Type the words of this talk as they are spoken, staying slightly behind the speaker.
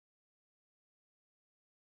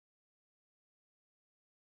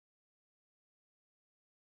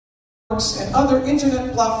and other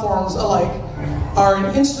internet platforms alike are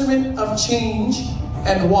an instrument of change,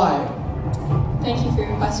 and why? Thank you for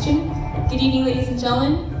your question. Good evening, ladies and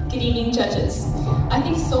gentlemen. Good evening, judges. I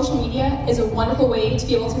think social media is a wonderful way to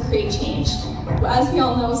be able to create change. As we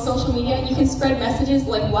all know, social media, you can spread messages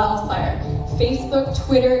like wildfire. Facebook,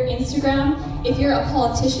 Twitter, Instagram. If you're a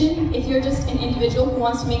politician, if you're just an individual who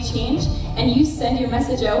wants to make change, and you send your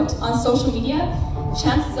message out on social media,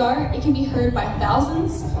 chances are it can be heard by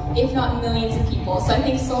thousands, if not millions of people. So I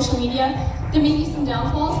think social media, there may be some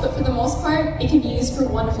downfalls, but for the most part, it can be used for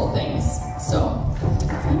wonderful things. So,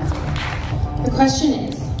 the question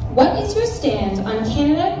is, what is your stand on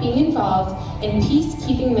Canada being involved in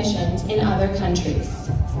peacekeeping missions in other countries?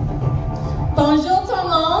 Bonjour tout le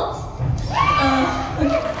monde.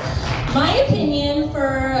 My opinion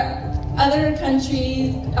for other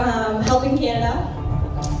countries helping Canada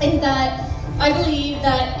is that I believe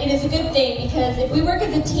that it is a good thing, because if we work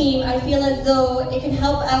as a team, I feel as though it can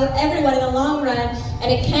help out everyone in the long run,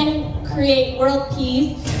 and it can create world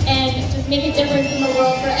peace and just make a difference in the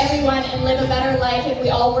world for everyone and live a better life if we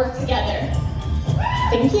all work together.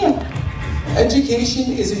 Thank you.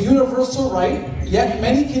 Education is a universal right, yet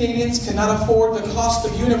many Canadians cannot afford the cost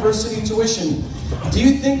of university tuition. Do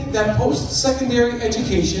you think that post-secondary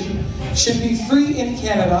education should be free in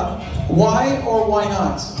Canada? Why or why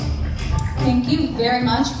not? thank you very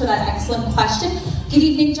much for that excellent question. Good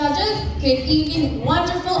evening, judges. Good evening,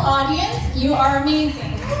 wonderful audience. You are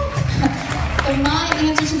amazing. So my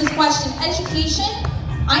answer to this question, education,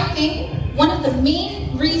 I think one of the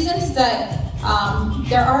main reasons that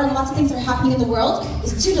there are lots of things that are happening in the world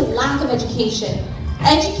is due to lack of education.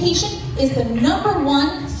 Education is the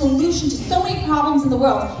 #1 solution to so many problems in the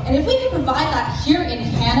world. And if we can provide that here in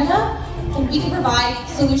Canada, then we can provide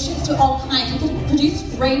solutions to all kinds. We can produce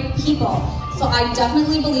great people. So I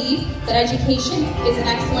definitely believe that education is an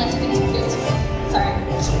excellent thing to do. Sorry.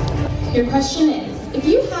 Your question is, if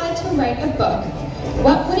you had to write a book,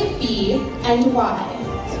 what would it be and why?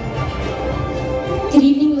 Good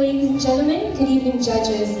evening, ladies and gentlemen. Good evening,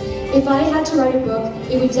 judges. If I had to write a book,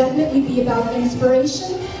 it would definitely be about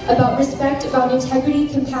inspiration, about respect, about integrity,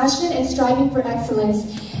 compassion, and striving for excellence.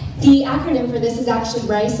 The acronym for this is actually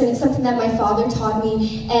RICE, and it's something that my father taught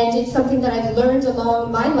me, and it's something that I've learned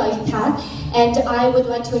along my life path, and I would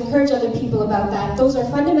like to encourage other people about that. Those are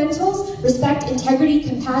fundamentals: respect, integrity,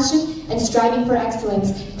 compassion, and striving for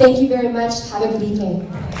excellence. Thank you very much. Have a good evening.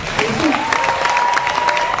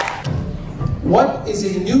 What is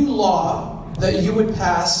a new law that you would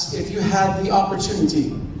pass if you had the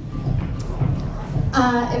opportunity?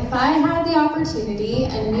 If I had the opportunity,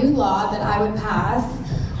 a new law that I would pass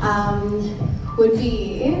would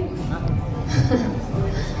be,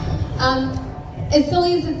 as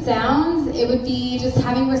silly as it sounds, it would be just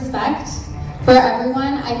having respect for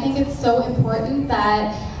everyone. I think it's so important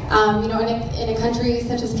that, you know, in a country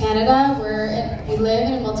such as Canada, where we live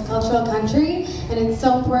in a multicultural country, and it's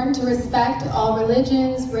so important to respect all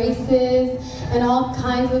religions, races, and all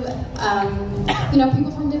kinds of, you know,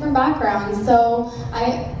 people from different backgrounds. So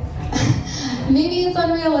maybe it's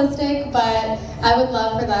unrealistic, but I would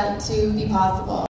love for that to be possible.